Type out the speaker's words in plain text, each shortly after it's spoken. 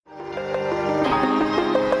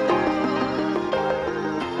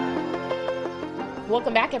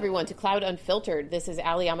Welcome back, everyone, to Cloud Unfiltered. This is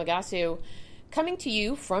Ali Amagasu coming to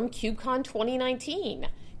you from KubeCon 2019.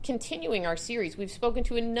 Continuing our series, we've spoken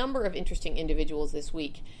to a number of interesting individuals this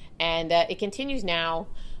week, and it continues now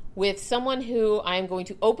with someone who I'm going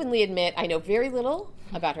to openly admit I know very little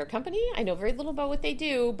about her company. I know very little about what they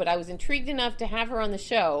do, but I was intrigued enough to have her on the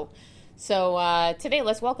show. So today,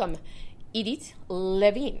 let's welcome Idit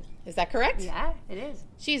Levine. Is that correct? Yeah, it is.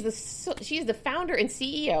 She's the founder and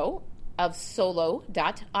CEO of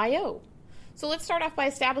Solo.io. So let's start off by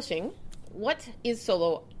establishing, what is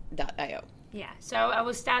Solo.io? Yeah, so I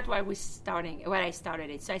will start where I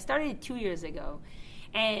started it. So I started it 2 years ago.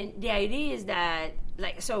 And the idea is that,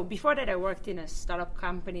 before that I worked in a startup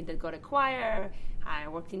company that got acquired. I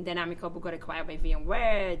worked in Dynamic Hub, got acquired by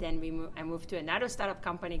VMware. Then I moved to another startup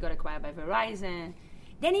company, got acquired by Verizon.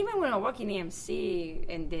 Then even when I worked in EMC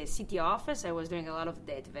in the city office, I was doing a lot of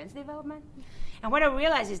the advanced development. And what I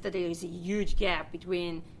realized is that there is a huge gap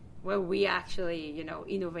between where we actually,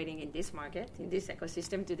 innovating in this market, in this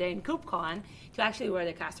ecosystem today in KubeCon, to actually where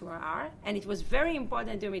the customer are. And it was very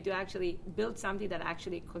important to me to actually build something that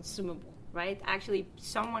actually consumable, right? Actually,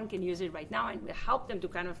 someone can use it right now and help them to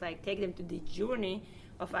kind of take them to the journey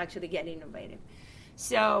of actually getting innovative.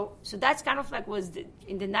 So that's kind of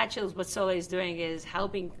in the nutshell, what Solo is doing is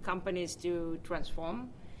helping companies to transform.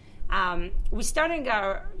 We're starting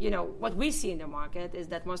what we see in the market is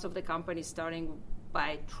that most of the companies starting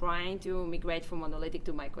by trying to migrate from monolithic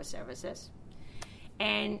to microservices.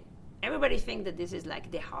 And everybody thinks that this is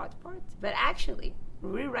the hard part, but actually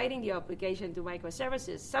rewriting the application to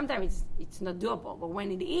microservices, sometimes it's not doable, but when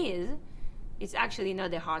it is, it's actually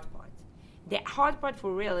not the hard part. The hard part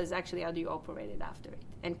for real is actually how do you operate it after it.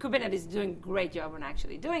 And Kubernetes is doing a great job on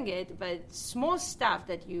actually doing it, but small stuff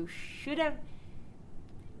that you shouldn't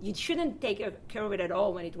take care of it at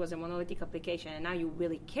all when it was a monolithic application, and now you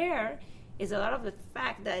really care, is a lot of the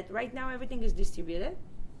fact that right now everything is distributed,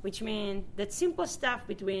 which means that simple stuff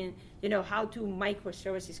between, how to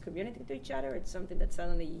microservices communicate to each other, it's something that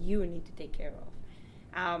suddenly you need to take care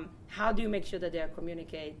of. How do you make sure that they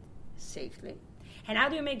communicate safely? And how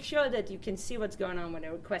do you make sure that you can see what's going on when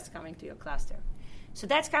a request is coming to your cluster? So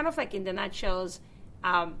that's kind of in the nutshells,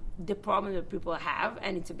 the problem that people have,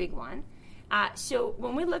 and it's a big one. So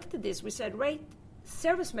when we looked at this, we said, right,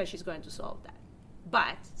 Service Mesh is going to solve that.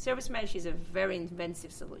 But Service Mesh is a very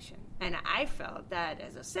expensive solution. And I felt that,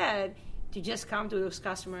 as I said, to just come to those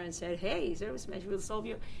customers and say, hey, Service Mesh will solve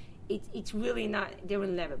you, it's really not, they will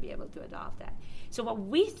never be able to adopt that. So what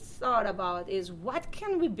we thought about is what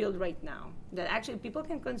can we build right now that actually people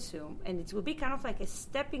can consume, and it will be kind of a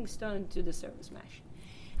stepping stone to the Service Mesh.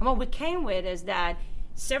 And what we came with is that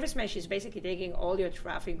Service Mesh is basically taking all your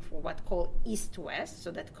traffic for what's called east-west,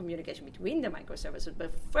 so that communication between the microservices.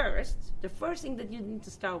 But the first thing that you need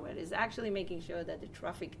to start with is actually making sure that the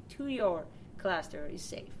traffic to your cluster is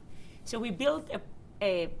safe. So we built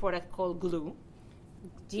a product called Glue,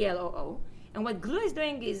 GLOO. And what Glue is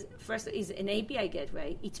doing is, first, is an API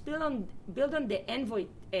gateway. It's built on the Envoy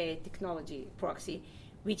technology proxy,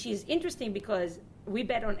 which is interesting because we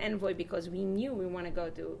bet on Envoy because we knew we want to go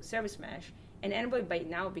to Service Mesh. And Envoy by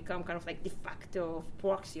now become kind of de facto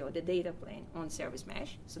proxy or the data plane on Service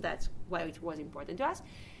Mesh. So that's why it was important to us.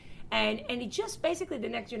 And it's just basically the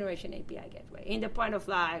next generation API gateway. In the point of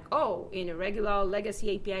in a regular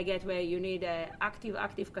legacy API gateway, you need an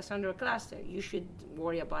active Cassandra cluster. You should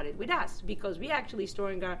worry about it with us because we actually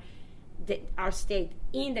storing our state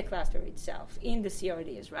in the cluster itself, in the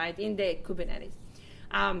CRDs, right, in the Kubernetes.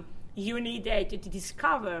 You need to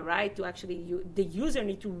discover, right, to actually, the user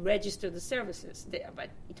need to register the services.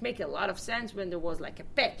 But it makes a lot of sense when there was a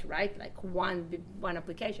pet, right, one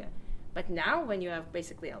application. But now when you have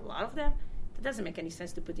basically a lot of them, it doesn't make any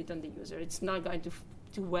sense to put it on the user. It's not going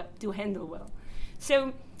to handle well.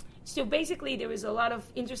 So basically there is a lot of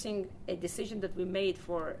interesting decision that we made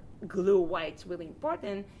for Glue, why it's really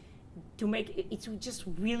important to make it, it's just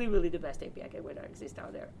really, really the best API gateway that exists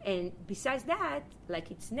out there. And besides that,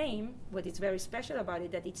 its name, what is very special about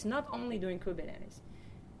it, that it's not only doing Kubernetes,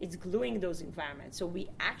 it's gluing those environments. So we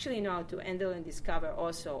actually know how to handle and discover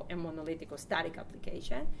also a monolithic or static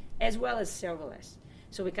application, as well as serverless.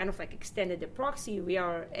 So we kind of extended the proxy. We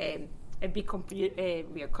are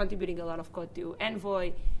we are contributing a lot of code to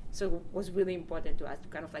Envoy. So it was really important to us to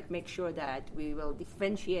kind of make sure that we will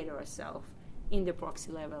differentiate ourselves in the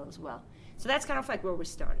proxy level as well. So that's kind of where we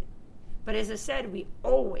started. But as I said, we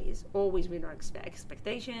always with our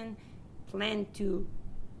expectation, plan to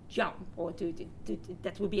jump or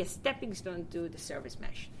that will be a stepping stone to the Service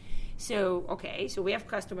Mesh. So we have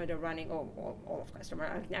customer that are running, all of customer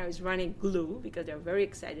right now is running Glue because they're very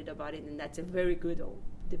excited about it, and that's a very good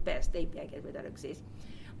the best API gateway that exists.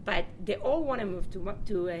 But they all want to move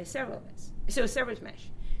to a serverless, so service mesh.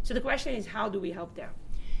 So the question is, how do we help there?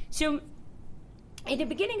 So in the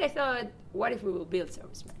beginning, I thought, what if we will build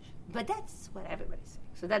service mesh? But that's what everybody's saying.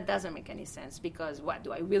 So that doesn't make any sense, because what,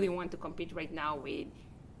 do I really want to compete right now with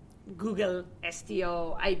Google,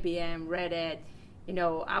 STO, IBM, Reddit,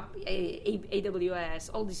 AWS,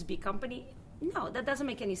 all these big companies? No, that doesn't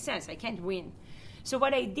make any sense. I can't win. So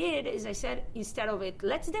what I did is I said, instead of it,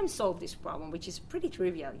 let them solve this problem, which is pretty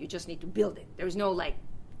trivial. You just need to build it. There's no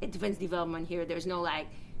advanced development here. There's no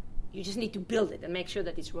you just need to build it and make sure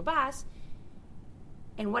that it's robust.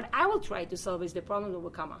 And what I will try to solve is the problem that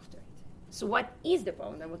will come after it. So what is the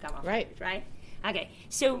problem that will come after it, right? Okay,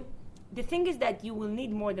 so the thing is that you will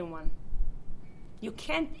need more than one. You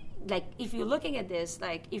can't, if you're looking at this,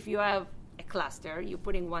 if you have a cluster, you're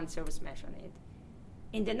putting one service mesh on it.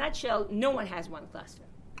 In the nutshell, no one has one cluster.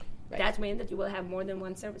 Right. That means that you will have more than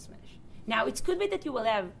one service mesh. Now, it could be that you will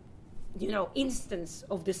have, instance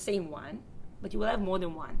of the same one, but you will have more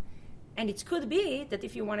than one. And it could be that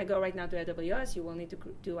if you want to go right now to AWS, you will need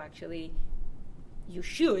to actually, you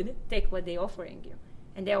should take what they're offering you.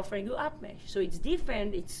 And they're offering you up mesh. So it's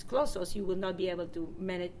different, it's closer, so you will not be able to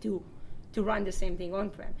manage to run the same thing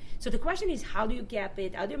on-prem. So the question is, how do you cap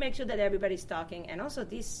it? How do you make sure that everybody's talking? And also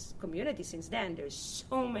this community, since then, there's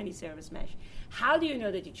so many service mesh. How do you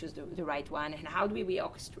know that you choose the right one? And how do we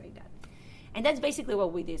orchestrate that? And that's basically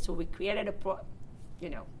what we did. So we created a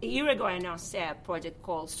year ago I announced a project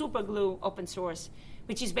called Superglue Open Source,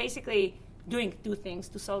 which is basically doing two things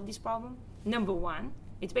to solve this problem. Number one,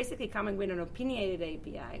 it's basically coming with an opinionated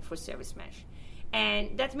API for service mesh.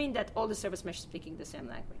 And that means that all the service mesh speaking the same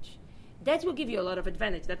language. That will give you a lot of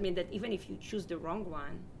advantage. That means that even if you choose the wrong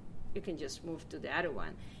one, you can just move to the other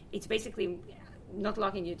one. It's basically not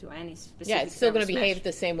locking you to any specific. Yeah, it's still going to behave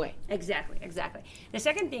the same way. Exactly. The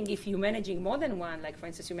second thing, if you're managing more than one, for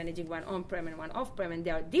instance, you're managing one on-prem and one off-prem, and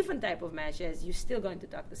there are different type of meshes, you're still going to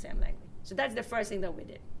talk the same language. So that's the first thing that we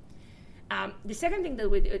did. The second thing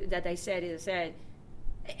that I said is,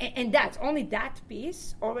 and that's only that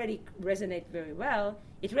piece already resonates very well.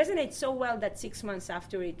 It resonates so well that 6 months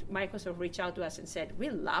after it, Microsoft reached out to us and said,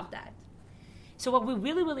 we love that. So what we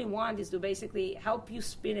really, really want is to basically help you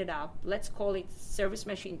spin it up. Let's call it Service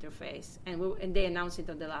Mesh Interface. And they announced it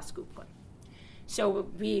on the last KubeCon. So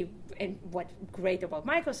and what's great about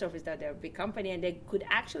Microsoft is that they're a big company and they could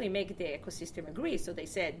actually make the ecosystem agree. So they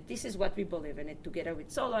said, this is what we believe in it together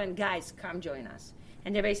with Solo, and guys, come join us.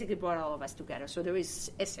 And they basically brought all of us together. So there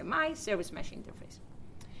is SMI, Service Mesh Interface.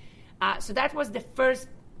 So that was the first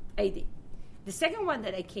idea. The second one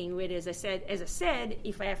that I came with is, as I said,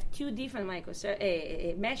 if I have two different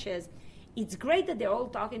meshes, it's great that they're all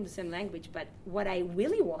talking the same language, but what I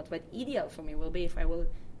really want, what ideal for me will be if I will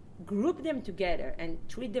group them together and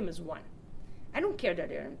treat them as one. I don't care that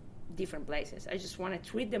they're in different places. I just want to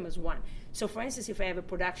treat them as one. So for instance, if I have a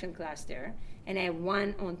production cluster and I have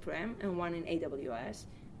one on-prem and one in AWS,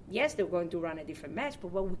 yes, they're going to run a different mesh,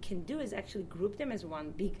 but what we can do is actually group them as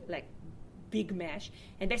one big mesh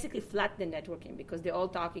and basically flatten the networking because they're all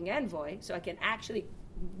talking Envoy, so I can actually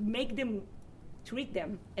treat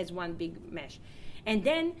them as one big mesh. And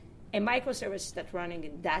then a microservice that's running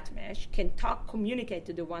in that mesh can communicate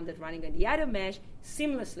to the one that's running in the other mesh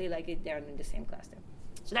seamlessly like they're in the same cluster.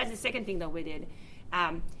 So that's the second thing that we did.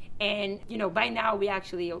 And by now we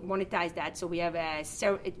actually monetize that. So we have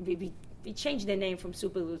we changed the name from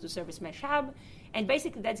Superglue to Service Mesh Hub. And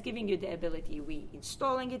basically that's giving you the ability. We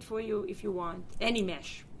installing it for you if you want, any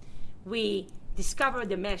mesh. We discover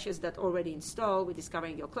the meshes that already installed. We're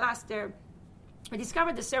discovering your cluster. We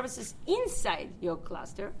discover the services inside your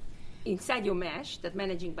cluster, inside your mesh, that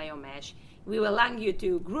managing by your mesh. We will allow you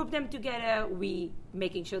to group them together. We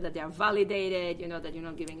making sure that they are validated, that you're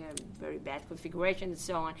not giving a very bad configuration and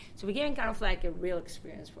so on. So we're giving kind of like a real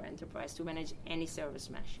experience for enterprise to manage any service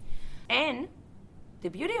mesh. And the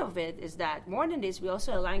beauty of it is that more than this, we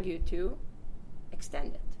also allow you to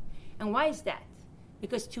extend it. And why is that?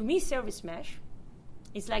 Because to me, service mesh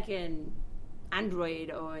is like an Android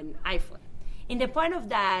or an iPhone. In the point of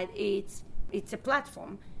that, it's a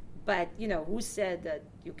platform. But, who said that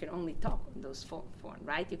you can only talk on those phone,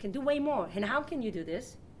 right? You can do way more. And how can you do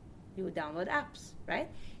this? You would download apps, right?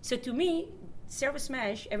 So to me, service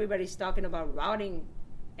mesh, everybody's talking about routing,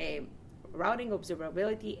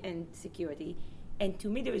 observability, and security. And to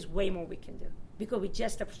me, there is way more we can do because we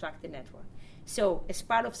just abstract the network. So as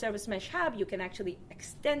part of Service Mesh Hub, you can actually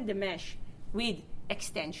extend the mesh with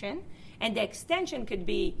extension. And the extension could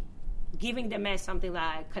be giving the mesh something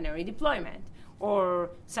like canary deployment. or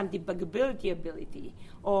some debuggability ability,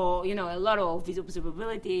 or a lot of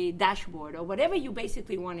observability dashboard, or whatever you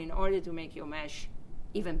basically want in order to make your mesh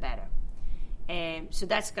even better. And so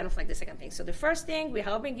that's kind of like the second thing. So the first thing, we're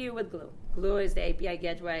helping you with Glue. Glue is the API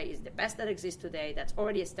gateway, is the best that exists today. That's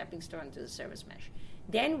already a stepping stone to the service mesh.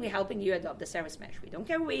 Then we're helping you adopt the service mesh. We don't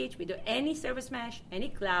care which, we do any service mesh, any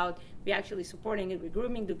cloud. We're actually supporting it, we're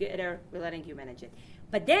grooming together, we're letting you manage it.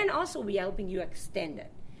 But then also we're helping you extend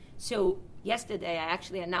it. So yesterday I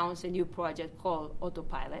actually announced a new project called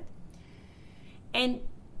Autopilot. And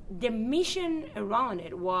the mission around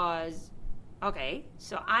it was, okay,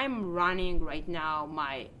 so I'm running right now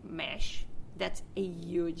my mesh. That's a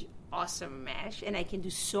huge, awesome mesh, and I can do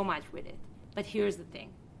so much with it. But here's the thing.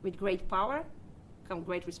 With great power comes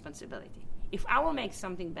great responsibility. If I will make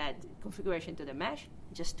something bad configuration to the mesh,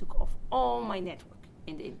 I just took off all my network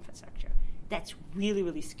in the infrastructure. That's really,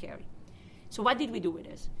 really scary. So what did we do with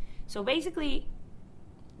this? So basically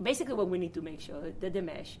what we need to make sure that the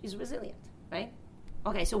mesh is resilient, right?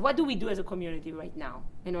 Okay, so what do we do as a community right now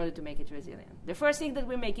in order to make it resilient? The first thing that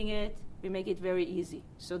we make it very easy.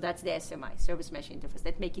 So that's the SMI, Service Mesh Interface.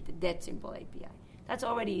 That make it a that simple API. That's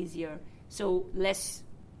already easier, so less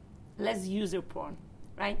user prone,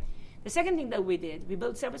 right? The second thing that we did, we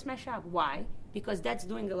built Service Mesh Hub. Why? Because that's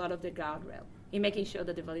doing a lot of the guardrail in making sure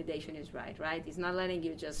that the validation is right? It's not letting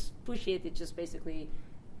you just push it. It's just basically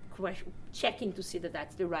checking to see that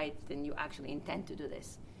that's the right thing you actually intend to do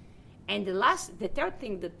this. And the third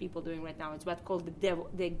thing that people are doing right now is what's called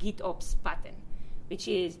the GitOps pattern, which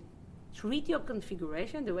is treat your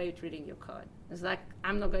configuration the way you're treating your code. It's like,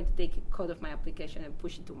 I'm not going to take a code of my application and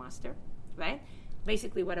push it to master, right?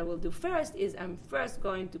 Basically, what I will do first is I'm first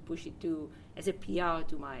going to push it as a PR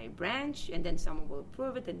to my branch, and then someone will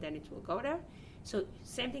approve it, and then it will go there. So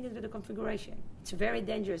same thing is with the configuration. It's very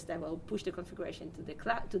dangerous that I will push the configuration to the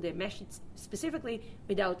cloud, to the mesh specifically,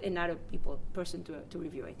 without another person to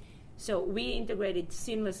review it. So we integrated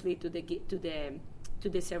seamlessly to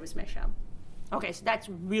the Service Mesh Hub. Okay, so that's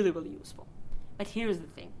really, really useful. But here's the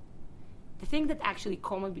thing. The thing that actually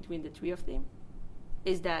common between the three of them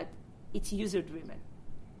is that it's user-driven.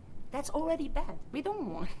 That's already bad. We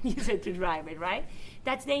don't want user to drive it, right?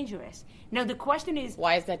 That's dangerous. Now the question is...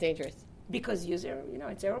 Why is that dangerous? Because user,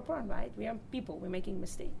 it's error-prone, right? We are people. We're making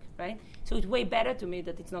mistakes, right? So it's way better to me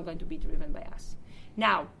that it's not going to be driven by us.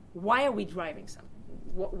 Now, why are we driving something?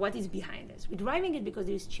 What is behind this? We're driving it because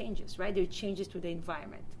there's changes, right? There are changes to the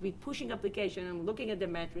environment. We're pushing application and looking at the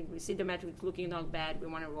metric. We see the metric looking not bad. We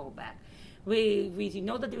want to roll back. We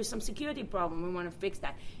know that there is some security problem. We want to fix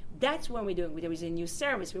that. That's what we're doing. There is a new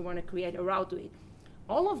service. We want to create a route to it.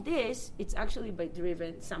 All of this, it's actually by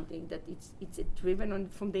driven something that it's driven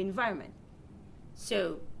from the environment.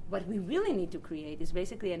 So what we really need to create is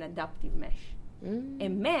basically an adaptive mesh. A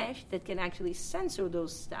mesh that can actually sensor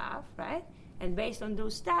those stuff, right? And based on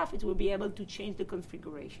those stuff, it will be able to change the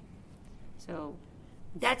configuration. So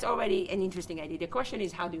that's already an interesting idea. The question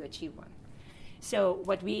is, how do you achieve one? So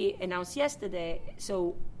what we announced yesterday,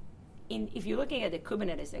 if you're looking at the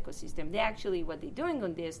Kubernetes ecosystem, what they're doing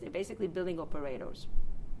on this, they're basically building operators.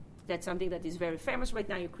 That's something that is very famous right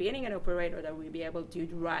now. You're creating an operator that will be able to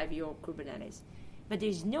drive your Kubernetes. But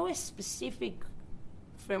there's no specific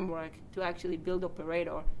framework to actually build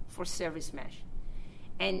operator for service mesh.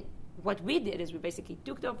 And what we did is we basically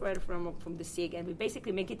took the operator framework from the SIG and we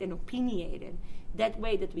basically make it an opinionated. That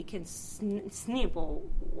way that we can snip or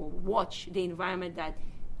watch the environment that,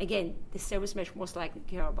 again, the service mesh most likely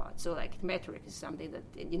care about. So like metrics is something that,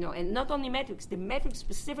 and not only metrics, the metrics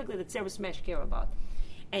specifically that service mesh care about.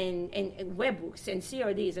 And webhooks and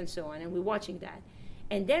CRDs and so on, and we're watching that.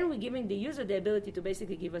 And then we're giving the user the ability to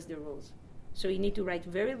basically give us the rules. So you need to write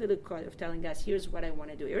very little code of telling us, here's what I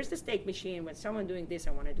want to do. Here's the state machine. When someone doing this,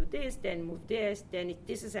 I want to do this, then move this, then if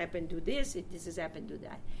this has happened, do this, if this has happened, do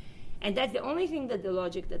that. And that's the only thing that the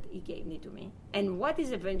logic that he gave me to me. And what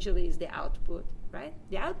is eventually is the output, right?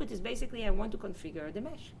 The output is basically I want to configure the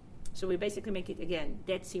mesh. So we basically make it, again,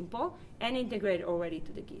 that simple and integrate already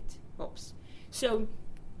to the GitOps. So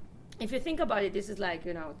if you think about it, this is like,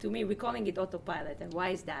 to me, we're calling it autopilot. And why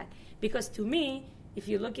is that? Because to me, if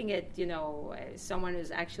you're looking at, someone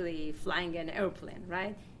who's actually flying an airplane,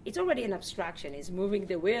 right? It's already an abstraction. It's moving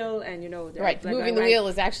the wheel and, right, moving the wheel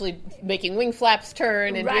is actually making wing flaps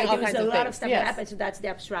turn and doing all kinds of things. There's a lot of stuff that happens, so that's the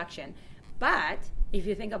abstraction. But if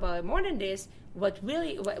you think about it more than this, what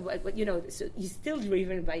so he's still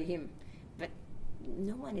driven by him. But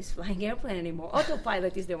no one is flying airplane anymore.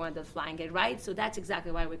 Autopilot is the one that's flying it, right? So that's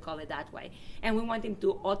exactly why we call it that way. And we want him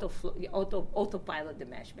to autopilot the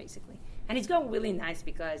mesh, basically. And it's going really nice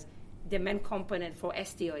because the main component for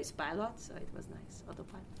STO is pilot, so it was nice,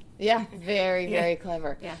 autopilot. Yeah, very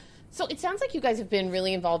clever. Yeah. So it sounds like you guys have been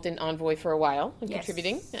really involved in Envoy for a while, and Yes.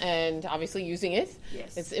 contributing, and obviously using it.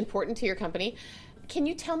 Yes. It's important to your company. Can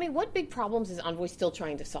you tell me what big problems is Envoy still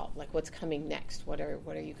trying to solve? Like what's coming next? What are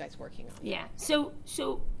you guys working on? Yeah. So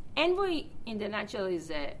Envoy in the nutshell is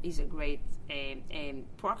a great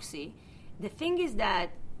proxy. The thing is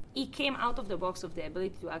that it came out of the box of the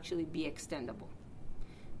ability to actually be extendable.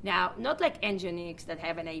 Now, not like Nginx that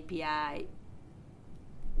have an API.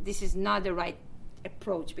 This is not the right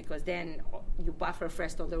approach because then you buffer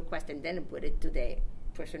first all the request and then put it to the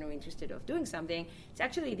person who's interested of doing something. It's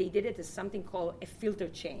actually, they did it as something called a filter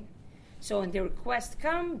chain. So when the requests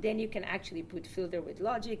come, then you can actually put filter with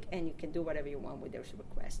logic and you can do whatever you want with those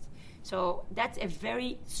requests. So that's a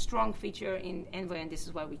very strong feature in Envoy, and this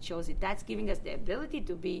is why we chose it. That's giving us the ability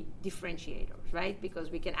to be differentiators, right? Because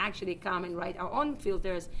we can actually come and write our own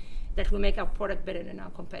filters that will make our product better than our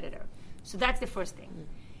competitor. So that's the first thing.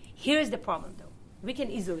 Here's the problem, though. We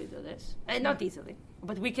can easily do this. Not easily,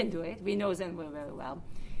 but we can do it. We know Envoy very well.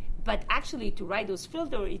 But actually, to write those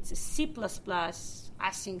filters, it's a C++,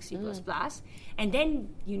 async C++, and then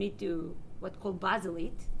you need to what's called Bazel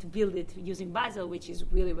it, to build it using Bazel, which is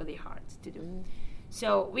really, really hard to do.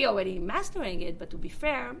 So we're already mastering it, but to be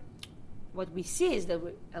fair, what we see is that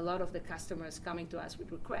a lot of the customers coming to us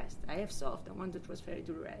with requests. I have soft, I want to transfer it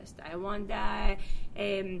to REST. I want the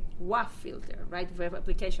WAF filter, right, web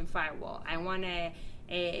application firewall. I want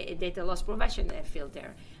a data loss prevention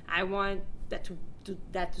filter. I want that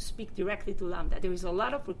to speak directly to Lambda. There is a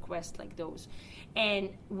lot of requests like those. And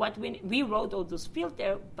what we wrote all those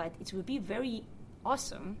filters, but it would be very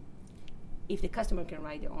awesome if the customer can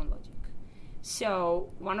write their own logic.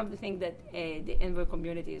 So one of the things that the Envoy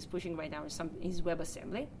community is pushing right now is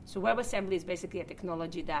WebAssembly. So WebAssembly is basically a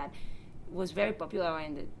technology that was very popular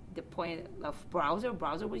in the point of browser.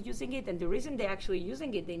 Browser was using it, and the reason they're actually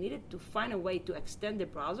using it, they needed to find a way to extend the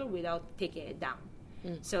browser without taking it down.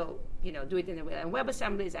 So, do it in a way. And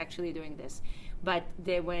WebAssembly is actually doing this. But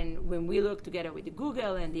when we look together with the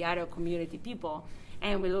Google and the other community people,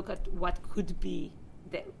 and we look at what could be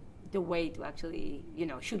the way to actually,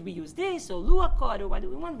 should we use this or Lua code or what do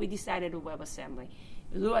we want, we decided on WebAssembly.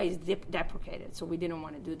 Lua is deprecated, so we didn't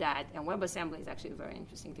want to do that. And WebAssembly is actually a very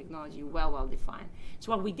interesting technology, well defined.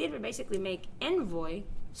 So what we did, we basically make Envoy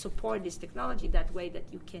support this technology that way that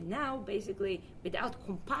you can now basically, without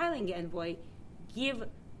compiling Envoy,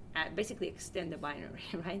 basically extend the binary,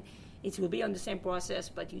 right? It will be on the same process,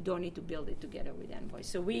 but you don't need to build it together with Envoy.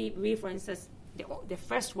 So we for instance, the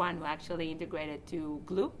first one we actually integrated to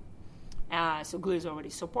Glue. So Glue is already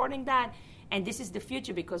supporting that. And this is the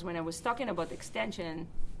future because when I was talking about extension,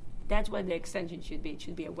 that's what the extension should be. It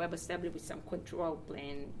should be a WebAssembly with some control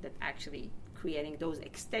plane that actually creating those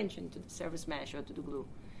extensions to the service mesh or to the Glue.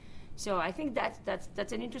 So I think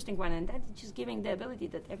that's an interesting one, and that's just giving the ability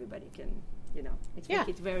that everybody can, make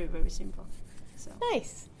it very, very simple. So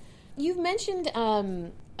nice. You've mentioned,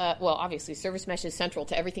 obviously, service mesh is central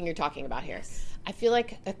to everything you're talking about here. Yes. I feel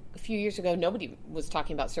like a few years ago, nobody was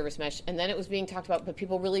talking about service mesh, and then it was being talked about, but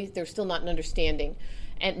people really, there's still not an understanding.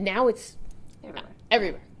 And now it's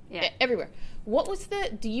everywhere. Yeah. Everywhere. What was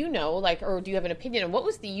do you know, or do you have an opinion on what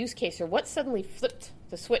was the use case, or what suddenly flipped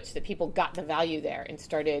the switch that people got the value there and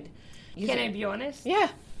started using Can I be honest? Yeah.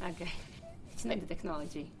 Okay. It's not the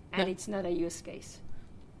technology, and it's not a use case.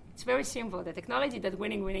 It's very simple. The technology that's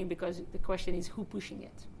winning because the question is who pushing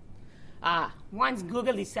it. Once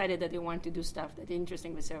Google decided that they want to do stuff that's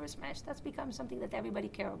interesting with service mesh, that's become something that everybody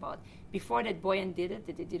care about. Before that, Buoyant did it.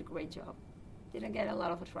 They did a great job. Didn't get a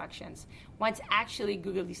lot of attractions. Once actually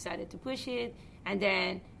Google decided to push it, and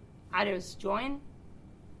then others join,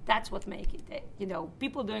 that's what make it.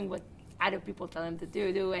 People doing what other people tell them to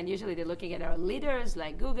do, and usually they're looking at our leaders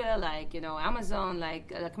like Google, like Amazon, like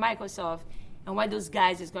Microsoft. And what those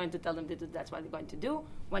guys is going to tell them to do, that's what they're going to do.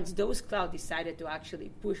 Once those clouds decided to actually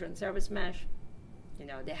push on service mesh,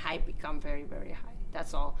 the hype become very, very high.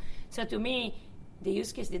 That's all. So to me, the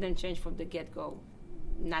use case didn't change from the get-go.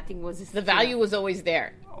 Nothing was... The value was always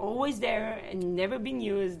there. Always there and never been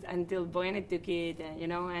used until Buoyant took it,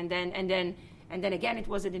 and then again, it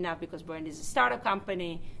wasn't enough because Buoyant is a startup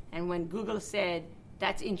company. And when Google said,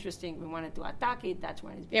 that's interesting, we wanted to attack it, that's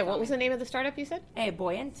when it's becoming. Yeah, what was the name of the startup you said?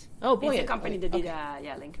 Buoyant. Oh, Buoyant. It's a company that did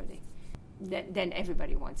Linkerd. Then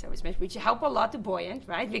everybody wants service mesh, which help a lot to Buoyant,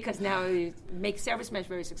 right? Because now it makes service mesh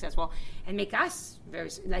very successful and make us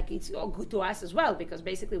it's all good to us as well. Because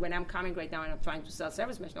basically, when I'm coming right now and I'm trying to sell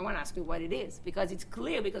service mesh, no one asks me what it is because it's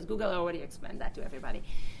clear because Google already explained that to everybody.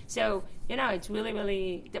 So it's really,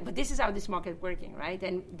 really. But this is how this market is working, right?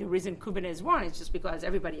 And the reason Kubernetes won is just because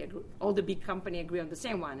everybody agree, all the big company agree on the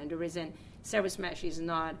same one, and the reason service mesh is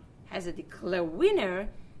not has a declare winner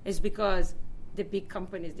is because the big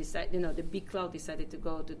companies the big cloud decided to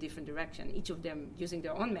go to different direction, each of them using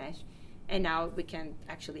their own mesh. And now we can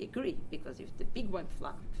actually agree, because if the big one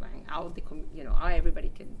flying out, how everybody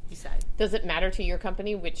can decide. Does it matter to your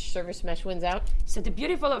company which service mesh wins out? So the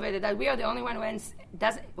beautiful of it is that we are the only one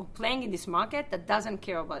playing in this market that doesn't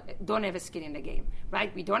care about it, don't have a skin in the game,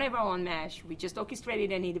 right? We don't have our own mesh. We just orchestrate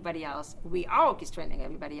it and anybody else. We are orchestrating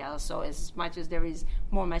everybody else. So as much as there is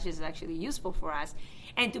more meshes, is actually useful for us.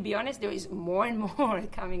 And to be honest, there is more and more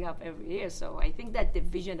coming up every year. So I think that the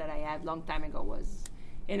vision that I had a long time ago was,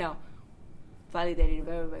 validated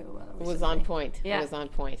very, very well. It was on point. Yeah. It was on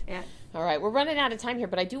point. Yeah. All right. We're running out of time here,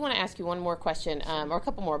 but I do want to ask you one more question, or a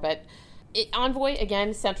couple more. But Envoy,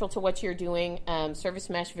 again, central to what you're doing. Service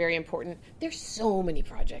mesh, very important. There's so many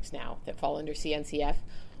projects now that fall under CNCF.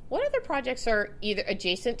 What other projects are either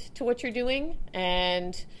adjacent to what you're doing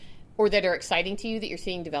or that are exciting to you that you're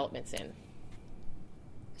seeing developments in?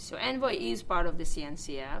 So Envoy is part of the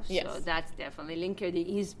CNCF, yes. So that's definitely. Linkerd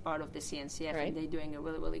is part of the CNCF, right. And they're doing a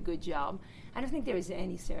really, really good job. I don't think there is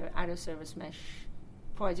any other service mesh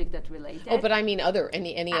project that related. Oh, but I mean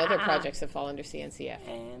any other projects that fall under CNCF.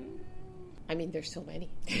 I mean, there's so many.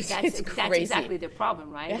 That's exactly the problem,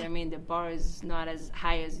 right? Yeah. I mean, the bar is not as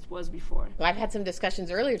high as it was before. Well, I've had some discussions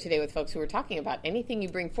earlier today with folks who were talking about anything you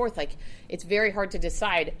bring forth. Like, it's very hard to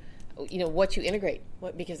decide what you integrate,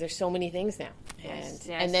 because there's so many things now, yes.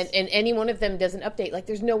 And then any one of them doesn't update. Like,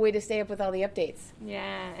 there's no way to stay up with all the updates.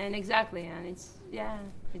 Yeah, and exactly, and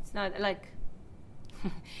it's not like.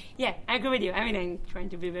 Yeah, I agree with you. I mean, I'm trying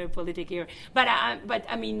to be very politic here, but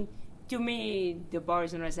I mean, to me, the bar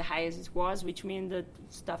is not as high as it was, which means that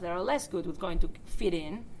stuff that are less good was going to fit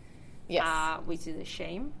in. Yes, which is a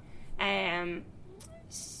shame.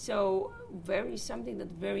 So something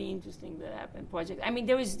that's very interesting that happened. Project. I mean,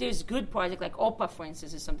 there's good project like OPA, for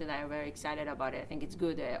instance, is something that I'm very excited about. I think it's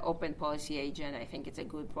good. Open Policy Agent. I think it's a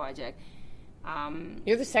good project.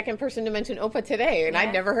 You're the second person to mention OPA today, and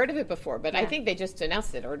I'd never heard of it before. But I think they just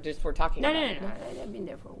announced it, or just were talking about it. No. I've been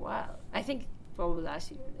there for a while. I think probably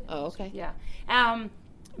last year. Oh, okay. Yeah.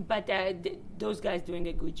 But those guys doing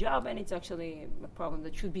a good job, and it's actually a problem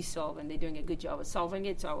that should be solved, and they're doing a good job of solving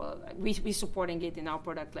it. So we're supporting it in our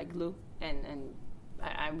product like Glue, and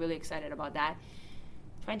I'm really excited about that.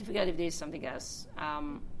 Trying to figure out if there's something else.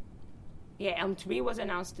 Elm3 was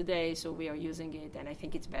announced today, so we are using it, and I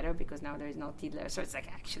think it's better because now there is no Tiddler, so it's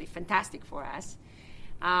actually fantastic for us.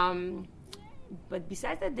 But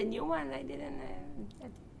besides that, the new one, I didn't.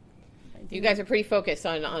 You guys are pretty focused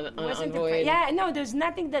on Envoy. There's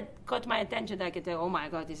nothing that caught my attention that I could say, oh my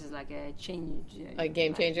God, this is like a change. A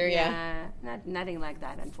game changer, yeah. Nothing like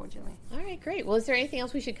that, unfortunately. All right, great. Well, is there anything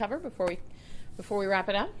else we should cover before we wrap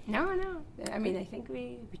it up? No. I mean, I think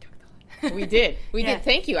we talked a lot. We did. We did.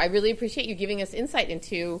 Thank you. I really appreciate you giving us insight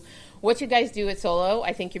into what you guys do at Solo.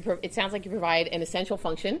 I think it sounds like you provide an essential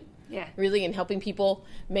function. Yeah. Really, in helping people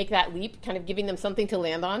make that leap, kind of giving them something to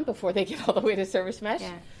land on before they get all the way to service mesh.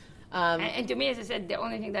 Yeah. And to me, as I said, the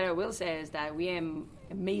only thing that I will say is that we am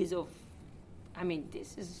amazed of,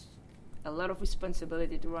 this is a lot of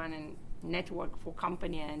responsibility to run a network for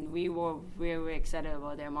company, and we were very, very excited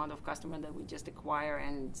about the amount of customers that we just acquire,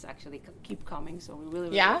 and it's actually keep coming, so we're really,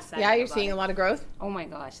 really excited. Yeah, you're seeing a lot of growth? Oh my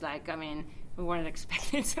gosh, we weren't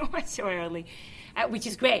expecting so much so early, which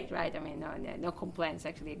is great, right? No complaints,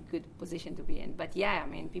 actually a good position to be in. But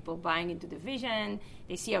people buying into the vision,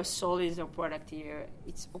 they see how solid is our product here.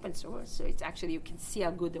 It's open source, so it's actually, you can see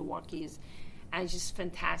how good the work is, and it's just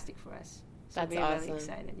fantastic for us. So That's we're awesome. Really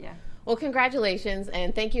excited, yeah. Well, congratulations,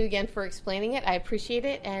 and thank you again for explaining it. I appreciate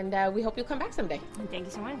it, and we hope you'll come back someday. And thank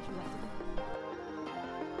you so much.